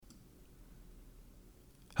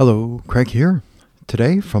Hello, Craig here.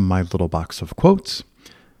 Today, from my little box of quotes,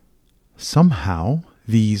 somehow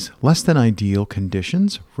these less than ideal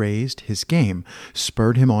conditions raised his game,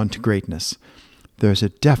 spurred him on to greatness. There's a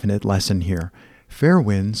definite lesson here. Fair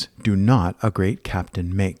winds do not a great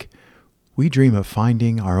captain make. We dream of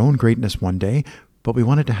finding our own greatness one day, but we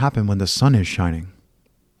want it to happen when the sun is shining.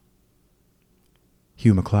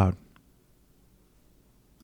 Hugh MacLeod.